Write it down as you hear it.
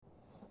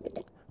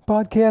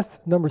Podcast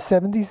number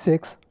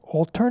 76,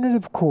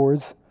 Alternative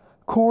Chords,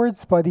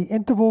 Chords by the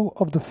Interval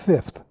of the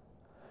Fifth.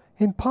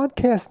 In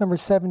podcast number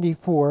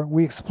 74,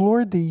 we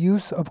explored the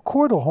use of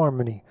chordal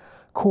harmony,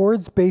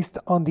 chords based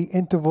on the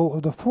interval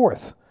of the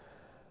fourth.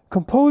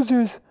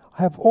 Composers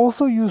have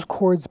also used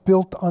chords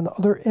built on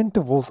other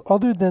intervals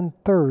other than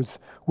thirds,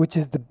 which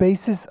is the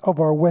basis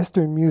of our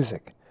Western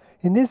music.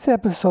 In this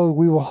episode,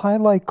 we will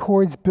highlight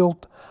chords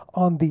built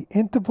on the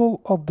interval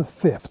of the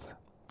fifth,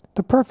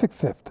 the perfect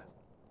fifth.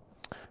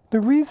 The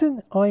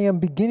reason I am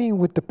beginning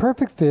with the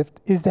perfect fifth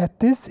is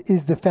that this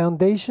is the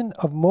foundation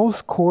of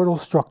most chordal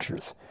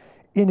structures.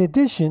 In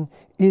addition,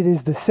 it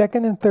is the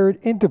second and third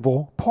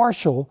interval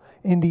partial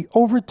in the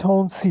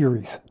overtone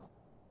series.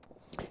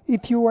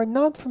 If you are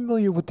not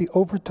familiar with the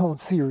overtone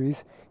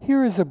series,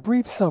 here is a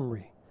brief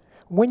summary.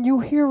 When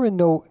you hear a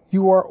note,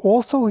 you are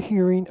also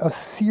hearing a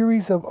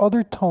series of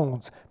other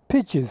tones,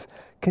 pitches,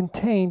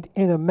 contained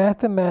in a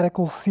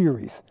mathematical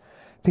series.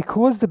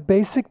 Because the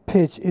basic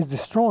pitch is the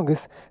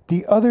strongest,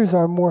 the others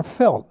are more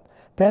felt.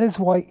 That is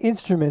why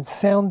instruments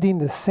sounding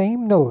the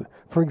same note,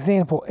 for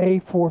example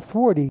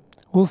A440,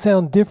 will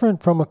sound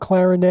different from a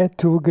clarinet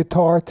to a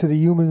guitar to the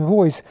human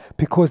voice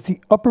because the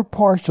upper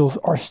partials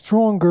are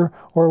stronger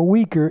or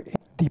weaker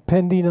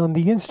depending on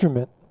the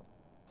instrument.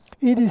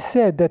 It is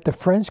said that the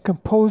French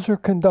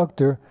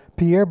composer-conductor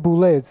Pierre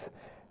Boulez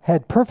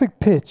had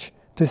perfect pitch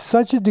to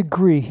such a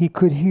degree he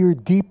could hear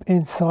deep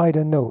inside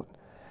a note.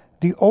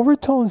 The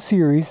overtone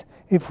series,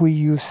 if we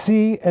use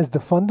C as the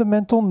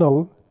fundamental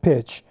note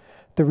pitch,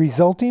 the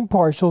resulting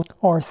partials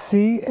are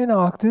C an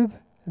octave,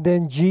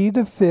 then G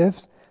the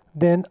fifth,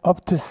 then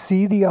up to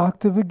C the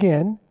octave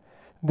again,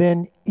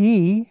 then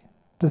E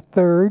the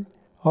third,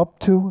 up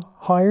to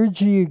higher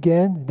G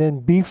again,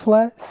 then B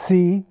flat,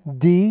 C,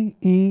 D,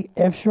 E,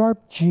 F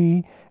sharp,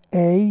 G,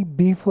 A,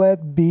 B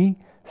flat, B,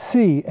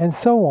 C, and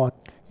so on.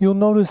 You'll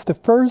notice the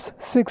first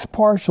six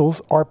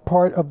partials are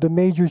part of the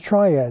major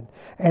triad,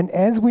 and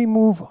as we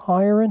move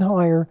higher and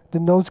higher,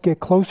 the notes get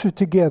closer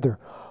together.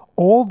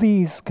 All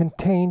these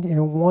contained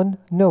in one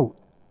note.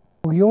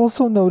 We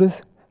also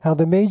notice how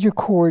the major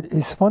chord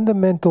is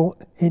fundamental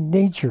in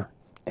nature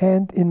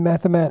and in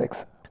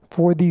mathematics,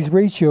 for these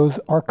ratios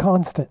are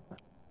constant.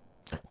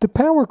 The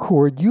power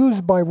chord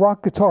used by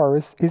rock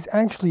guitarists is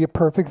actually a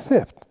perfect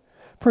fifth.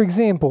 For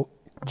example,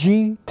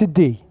 G to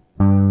D.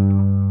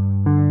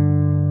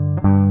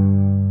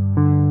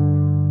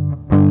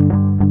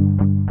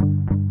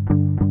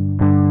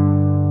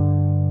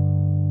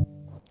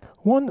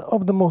 One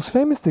of the most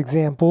famous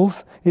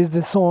examples is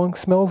the song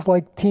Smells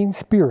Like Teen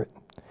Spirit.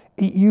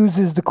 It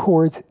uses the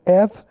chords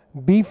F,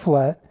 B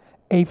flat,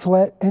 A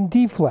flat, and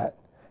D flat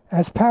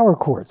as power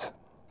chords.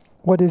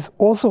 What is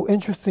also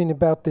interesting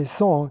about this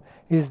song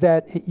is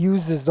that it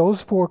uses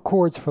those four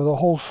chords for the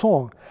whole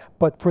song,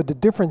 but for the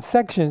different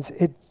sections,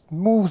 it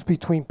moves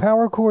between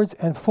power chords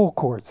and full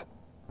chords.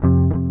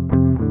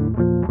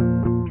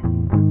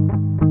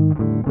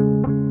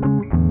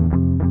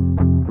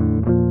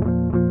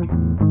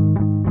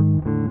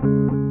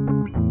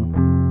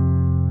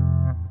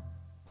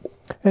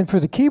 And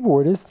for the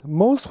keyboardist,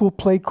 most will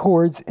play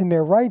chords in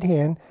their right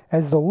hand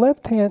as the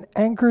left hand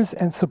anchors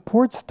and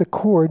supports the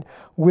chord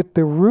with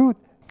the root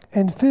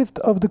and fifth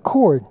of the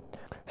chord.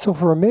 So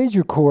for a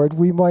major chord,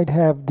 we might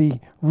have the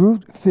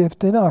root,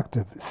 fifth, and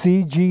octave,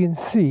 C, G, and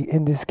C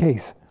in this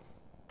case.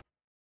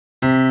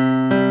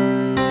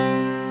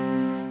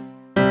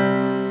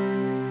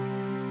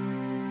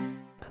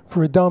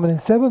 For a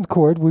dominant seventh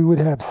chord, we would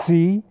have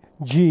C,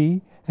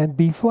 G, and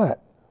B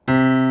flat.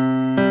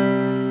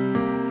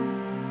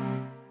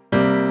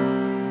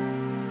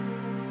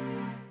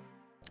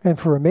 And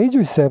for a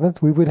major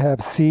seventh, we would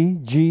have C,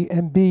 G,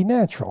 and B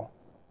natural.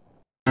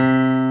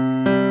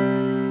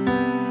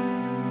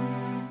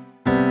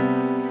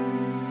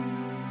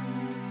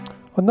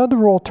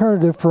 Another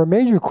alternative for a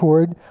major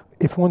chord,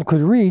 if one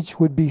could reach,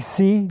 would be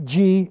C,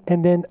 G,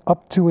 and then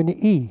up to an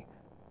E.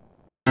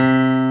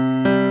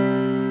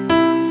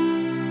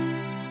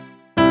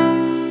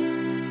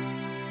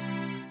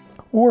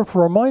 Or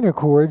for a minor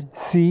chord,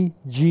 C,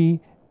 G,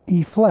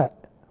 E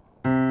flat.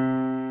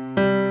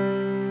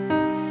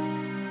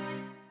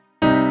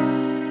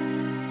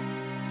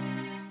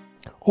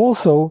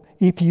 Also,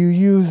 if you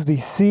use the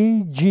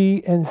C,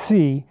 G, and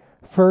C,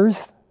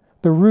 first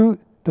the root,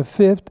 the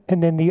fifth,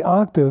 and then the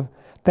octave,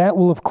 that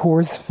will of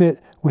course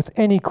fit with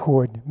any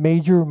chord,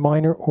 major,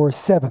 minor, or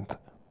seventh.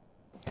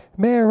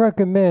 May I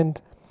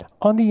recommend,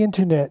 on the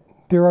internet,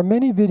 there are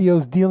many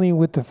videos dealing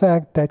with the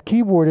fact that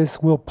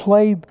keyboardists will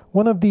play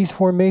one of these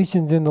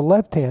formations in the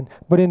left hand,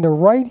 but in the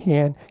right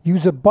hand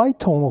use a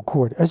bitonal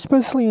chord,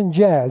 especially in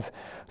jazz.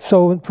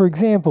 So, for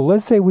example,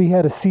 let's say we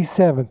had a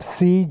C7,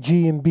 C,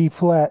 G, and B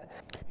flat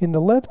in the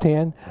left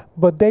hand,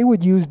 but they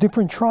would use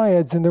different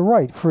triads in the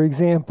right. For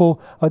example,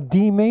 a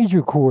D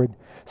major chord.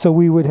 So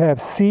we would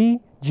have C,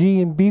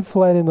 G, and B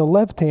flat in the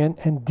left hand,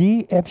 and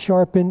D, F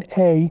sharp, and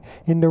A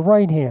in the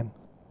right hand,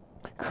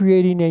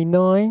 creating a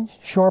 9,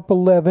 sharp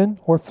 11,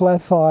 or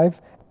flat 5,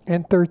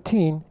 and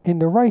 13 in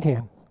the right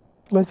hand.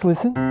 Let's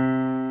listen.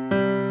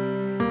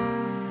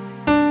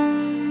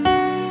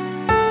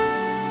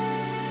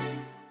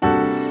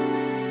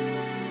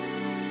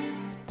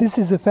 This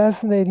is a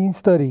fascinating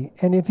study,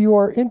 and if you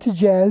are into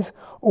jazz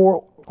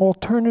or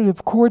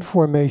alternative chord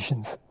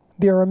formations,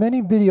 there are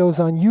many videos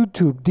on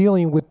YouTube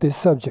dealing with this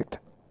subject.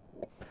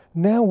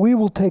 Now we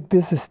will take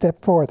this a step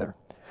farther.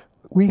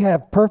 We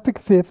have perfect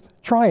fifth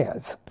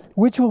triads,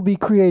 which will be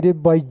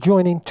created by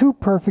joining two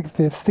perfect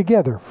fifths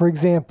together. For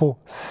example,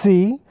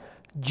 C,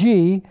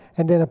 G,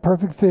 and then a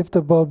perfect fifth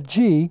above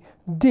G,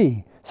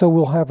 D. So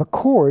we'll have a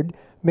chord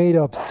made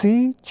of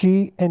C,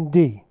 G, and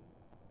D.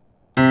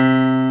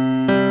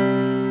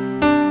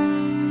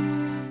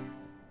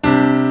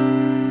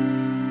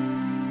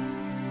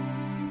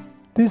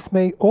 This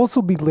may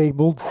also be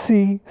labeled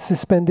C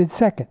suspended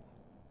second.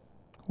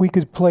 We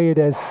could play it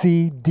as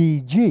C,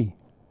 D, G.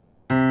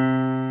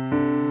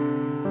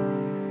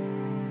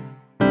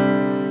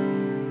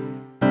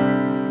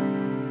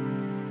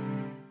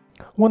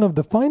 One of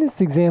the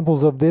finest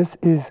examples of this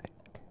is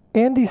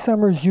Andy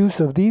Summers' use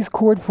of these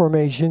chord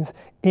formations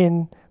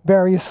in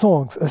various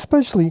songs,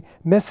 especially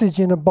Message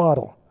in a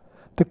Bottle.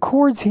 The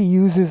chords he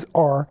uses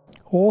are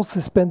all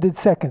suspended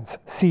seconds,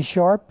 C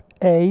sharp,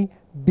 A,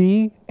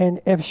 B, and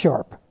F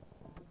sharp.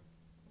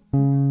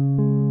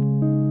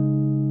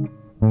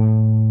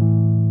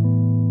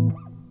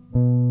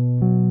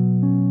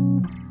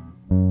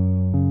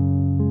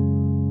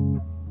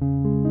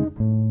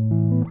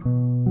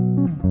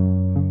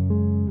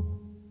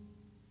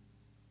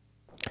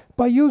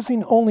 By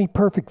using only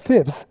perfect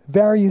fifths,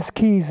 various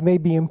keys may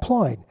be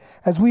implied.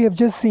 As we have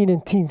just seen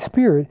in Teen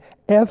Spirit,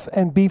 F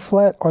and B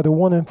flat are the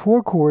 1 and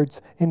 4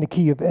 chords in the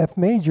key of F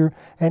major,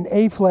 and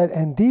A flat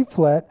and D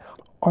flat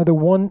are the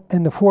 1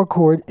 and the 4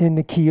 chord in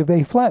the key of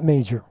A flat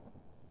major.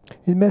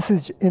 In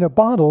Message in a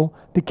Bottle,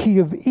 the key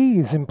of E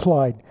is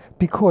implied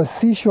because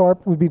C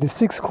sharp would be the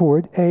 6th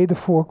chord, A the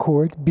 4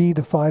 chord, B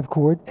the 5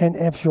 chord, and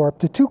F sharp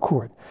the 2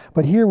 chord.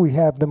 But here we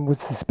have them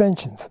with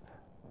suspensions.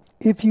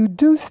 If you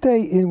do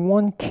stay in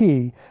one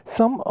key,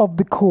 some of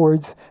the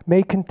chords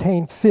may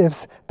contain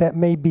fifths that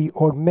may be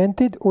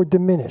augmented or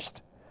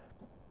diminished.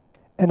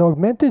 An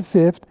augmented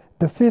fifth,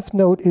 the fifth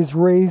note is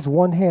raised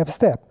 1/2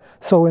 step.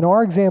 So in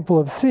our example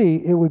of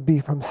C, it would be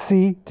from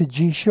C to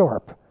G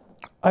sharp.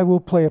 I will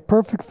play a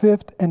perfect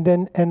fifth and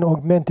then an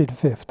augmented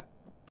fifth.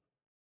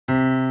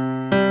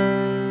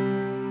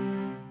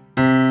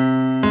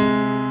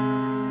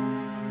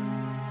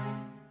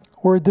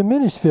 Or a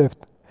diminished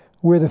fifth,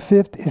 where the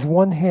fifth is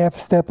 1/2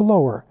 step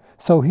lower.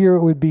 So here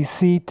it would be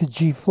C to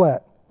G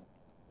flat.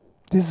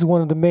 This is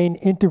one of the main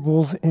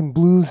intervals in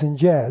blues and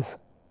jazz.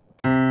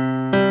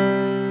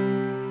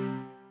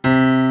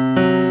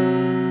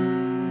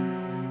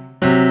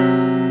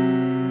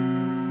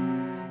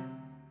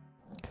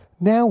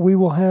 Now we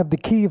will have the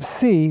key of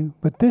C,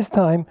 but this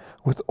time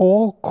with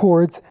all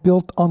chords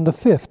built on the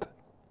fifth,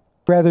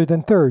 rather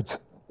than thirds.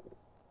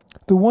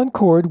 The one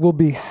chord will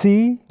be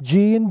C,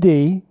 G, and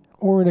D,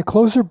 or in a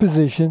closer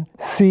position,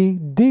 C,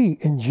 D,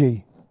 and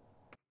G.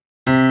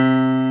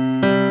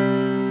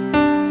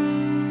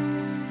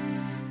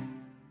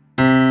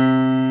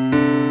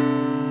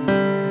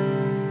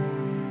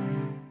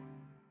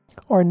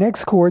 Our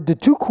next chord, the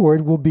 2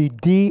 chord, will be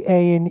D,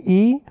 A, and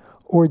E,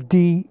 or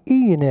D,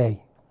 E, and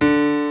A.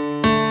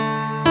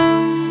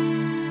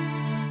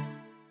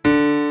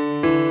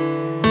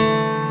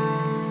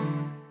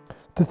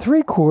 The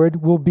 3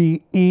 chord will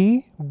be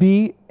E,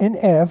 B, and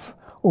F,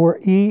 or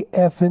E,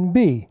 F, and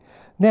B.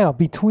 Now,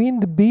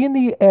 between the B and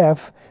the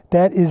F,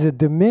 that is a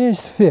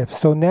diminished fifth,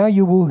 so now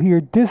you will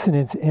hear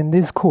dissonance in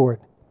this chord.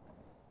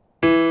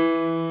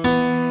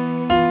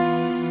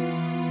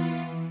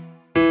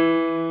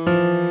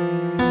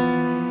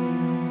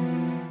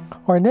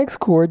 Our next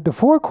chord, the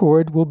 4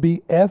 chord, will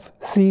be F,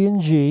 C, and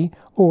G,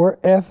 or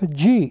F,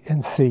 G,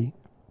 and C.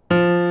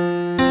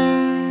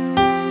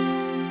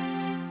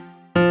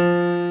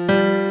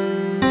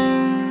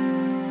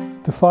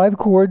 The 5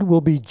 chord will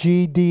be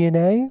G, D, and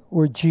A,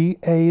 or G,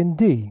 A, and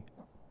D.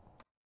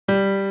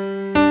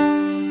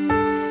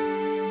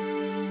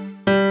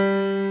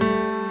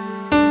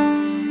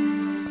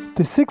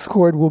 The 6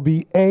 chord will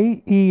be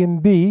A, E,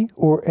 and B,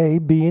 or A,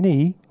 B, and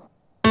E.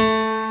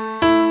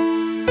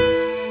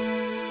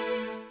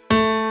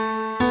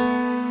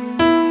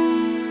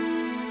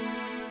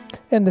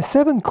 And the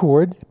 7th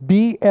chord,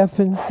 B, F,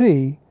 and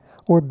C,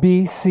 or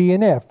B, C,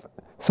 and F.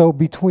 So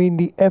between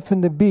the F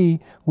and the B,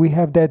 we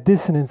have that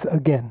dissonance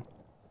again.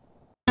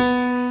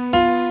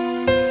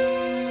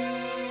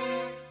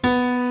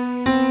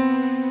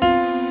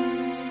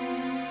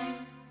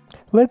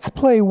 Let's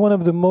play one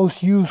of the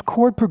most used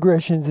chord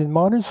progressions in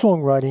modern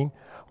songwriting,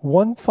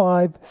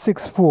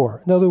 1-5-6-4.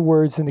 In other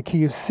words, in the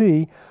key of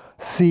C,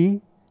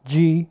 C,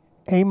 G,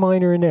 A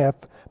minor, and F.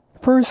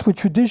 First with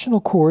traditional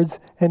chords,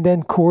 and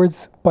then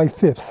chords by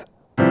fifths.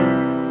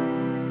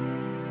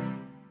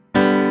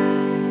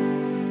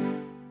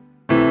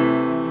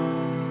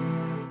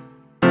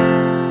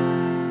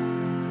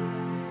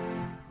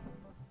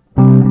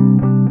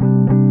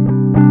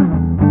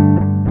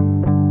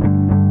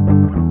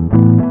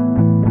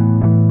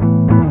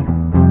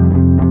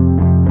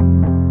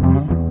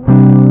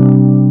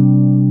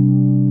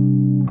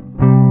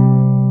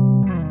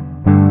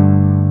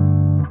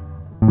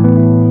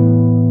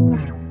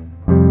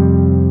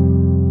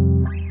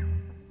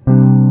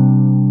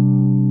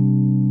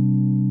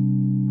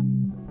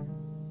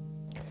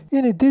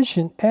 In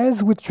addition,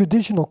 as with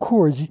traditional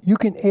chords, you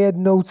can add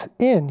notes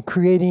in,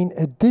 creating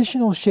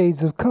additional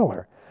shades of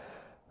color.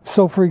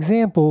 So for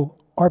example,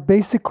 our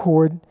basic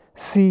chord,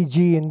 C,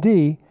 G, and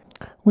D,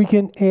 we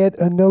can add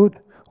a note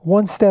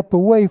one step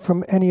away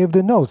from any of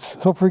the notes.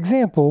 So for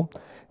example,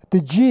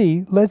 the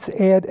G, let's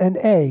add an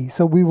A.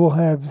 So we will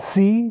have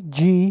C,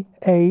 G,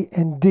 A,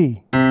 and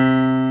D.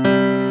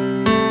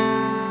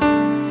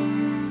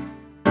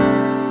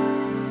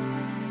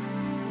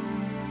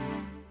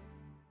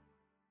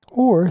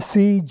 Or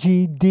C,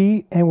 G,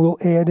 D, and we'll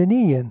add an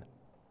E in,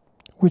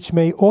 which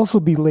may also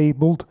be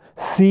labeled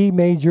C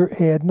major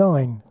add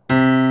 9.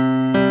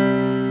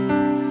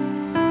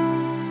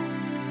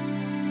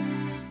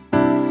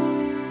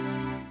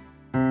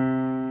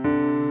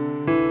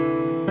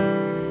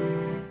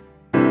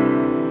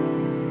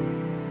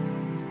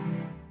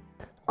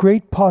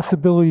 Great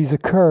possibilities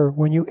occur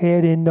when you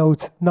add in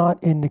notes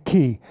not in the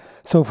key.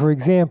 So for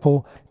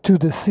example, to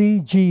the C,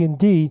 G, and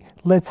D,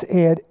 let's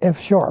add F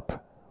sharp.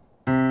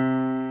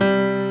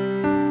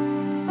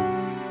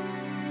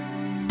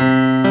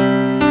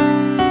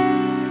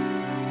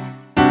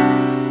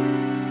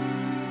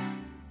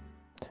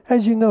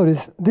 As you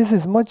notice, this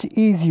is much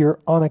easier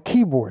on a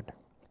keyboard.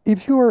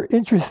 If you are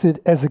interested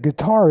as a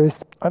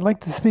guitarist, I'd like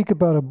to speak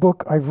about a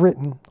book I've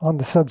written on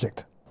the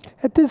subject.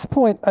 At this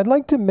point, I'd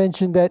like to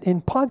mention that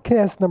in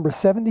podcast number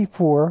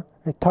 74,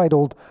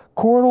 titled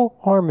Chordal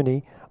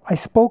Harmony, I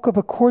spoke of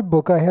a chord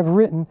book I have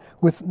written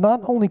with not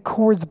only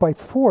chords by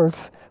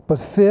fourths, but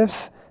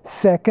fifths,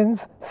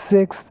 seconds,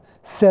 sixths,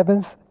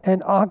 sevenths,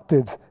 and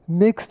octaves,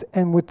 mixed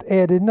and with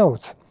added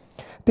notes.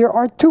 There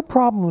are two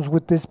problems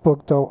with this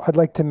book, though, I'd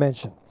like to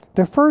mention.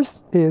 The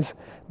first is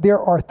there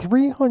are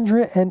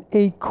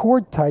 308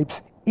 chord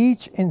types,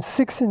 each in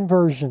 6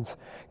 inversions,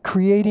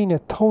 creating a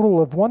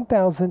total of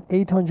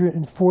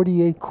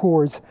 1,848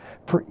 chords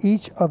for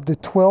each of the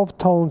 12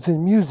 tones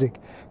in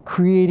music,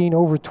 creating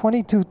over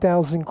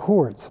 22,000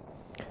 chords.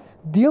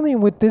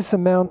 Dealing with this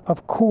amount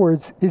of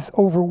chords is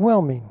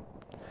overwhelming.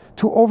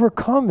 To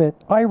overcome it,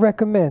 I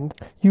recommend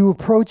you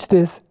approach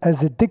this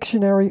as a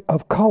dictionary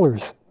of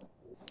colors.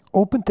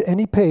 Open to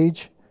any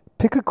page,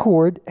 pick a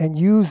chord, and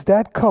use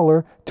that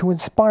color to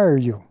inspire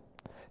you.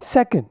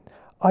 Second,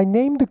 I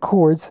named the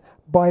chords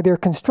by their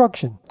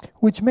construction,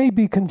 which may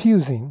be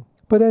confusing,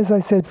 but as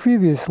I said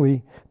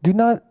previously, do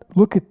not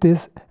look at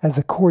this as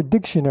a chord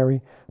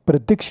dictionary, but a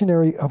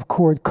dictionary of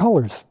chord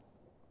colors.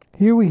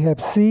 Here we have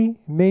C,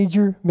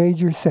 major,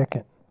 major,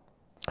 second.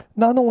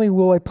 Not only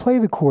will I play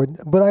the chord,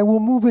 but I will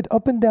move it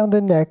up and down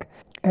the neck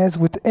as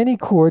with any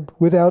chord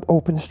without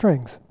open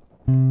strings.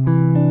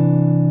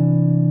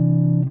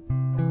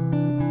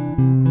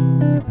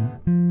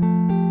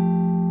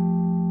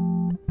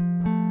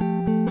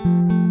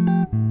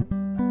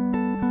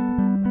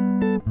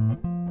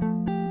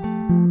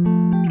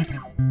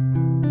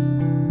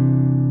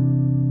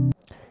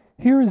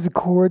 Here is the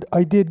chord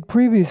I did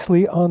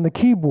previously on the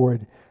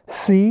keyboard,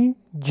 C,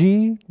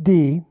 G,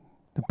 D,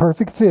 the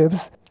perfect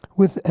fifths,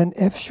 with an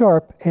F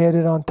sharp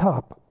added on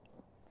top.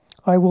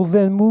 I will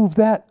then move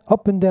that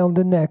up and down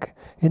the neck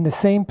in the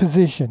same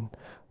position.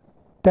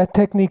 That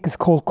technique is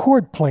called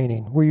chord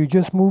planing, where you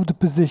just move the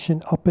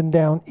position up and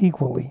down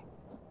equally.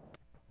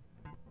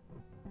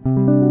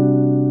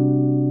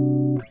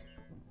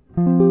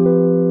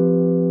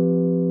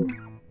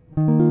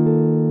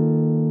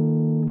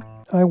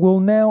 I will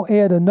now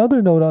add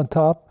another note on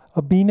top,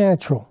 a B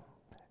natural,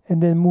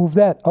 and then move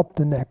that up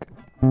the neck.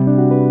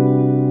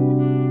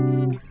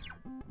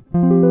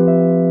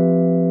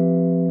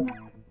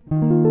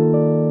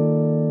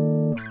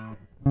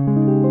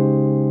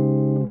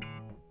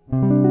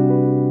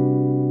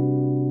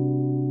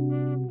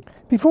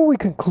 Before we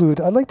conclude,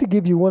 I'd like to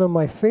give you one of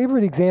my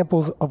favorite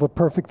examples of a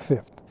perfect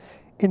fifth.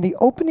 In the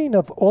opening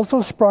of Also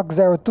Sprach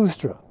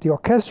Zarathustra, the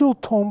orchestral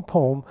tone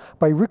poem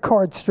by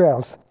Richard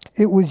Strauss,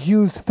 it was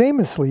used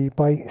famously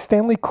by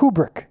Stanley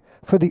Kubrick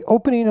for the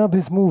opening of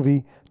his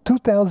movie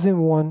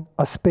 2001: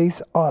 A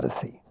Space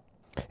Odyssey.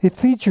 It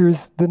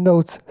features the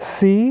notes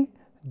C,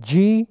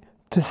 G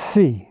to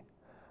C,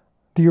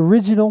 the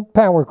original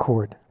power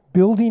chord,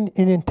 building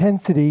in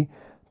intensity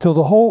till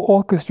the whole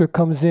orchestra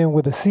comes in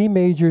with a C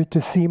major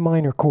to C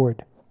minor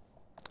chord.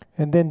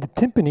 And then the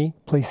timpani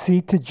plays C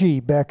to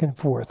G back and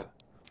forth.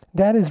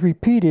 That is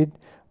repeated,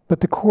 but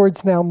the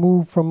chords now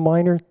move from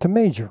minor to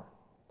major.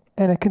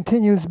 And a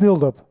continuous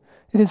build-up.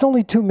 It is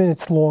only 2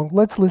 minutes long.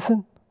 Let's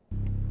listen.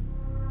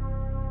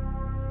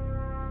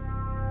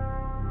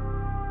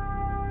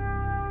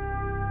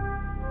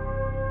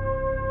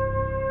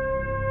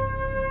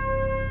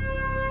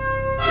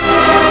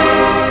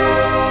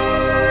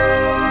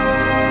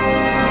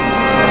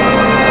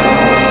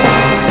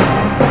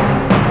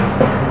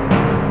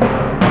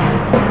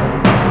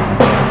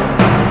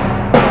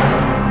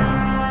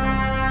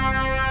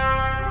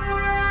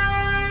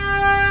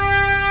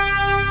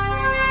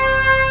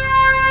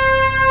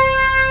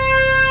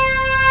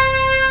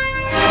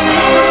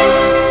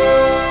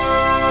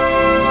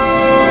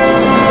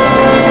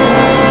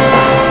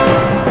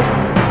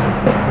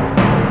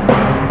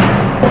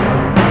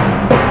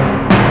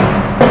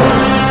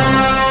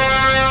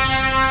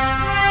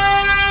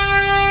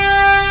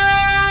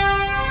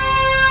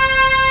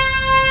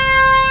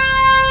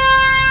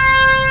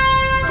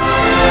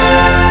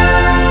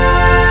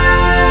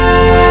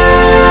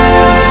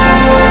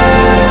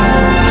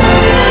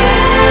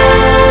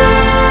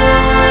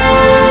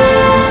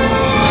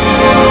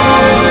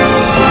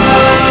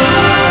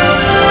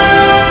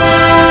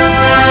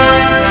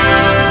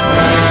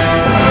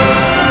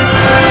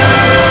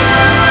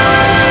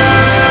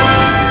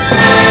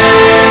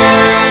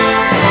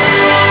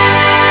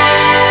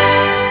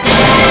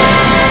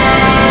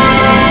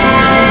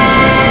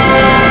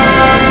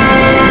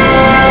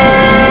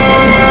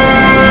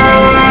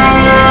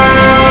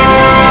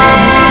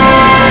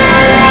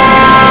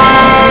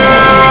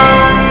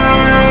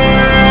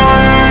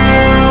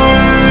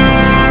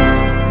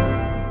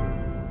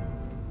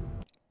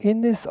 In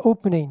this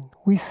opening,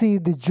 we see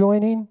the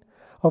joining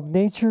of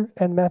nature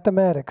and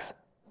mathematics.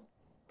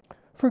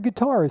 For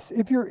guitarists,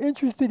 if you're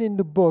interested in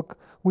the book,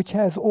 which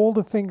has all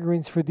the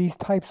fingerings for these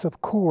types of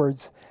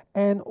chords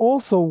and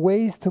also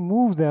ways to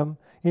move them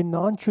in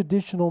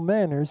non-traditional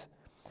manners,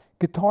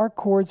 Guitar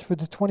Chords for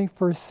the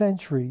 21st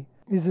Century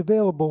is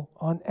available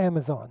on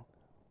Amazon.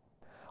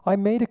 I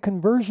made a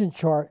conversion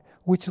chart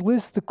which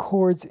lists the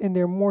chords in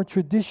their more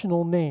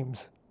traditional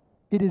names.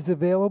 It is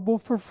available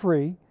for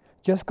free.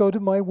 Just go to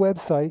my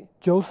website,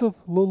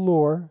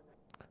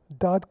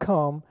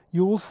 josephlalore.com.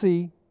 You will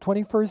see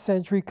 21st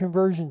Century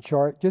conversion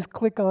chart. Just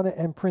click on it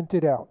and print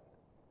it out.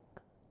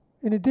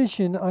 In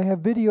addition, I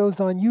have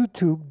videos on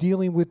YouTube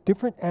dealing with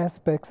different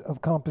aspects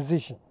of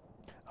composition.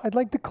 I'd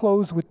like to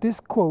close with this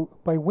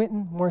quote by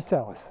Wynton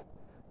Marsalis.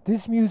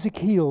 This music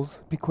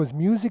heals because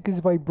music is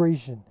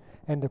vibration,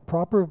 and the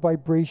proper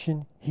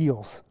vibration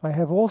heals. I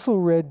have also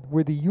read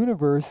where the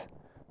universe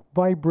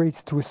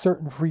vibrates to a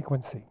certain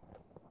frequency.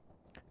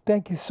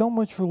 Thank you so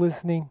much for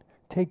listening.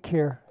 Take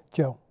care,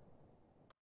 Joe.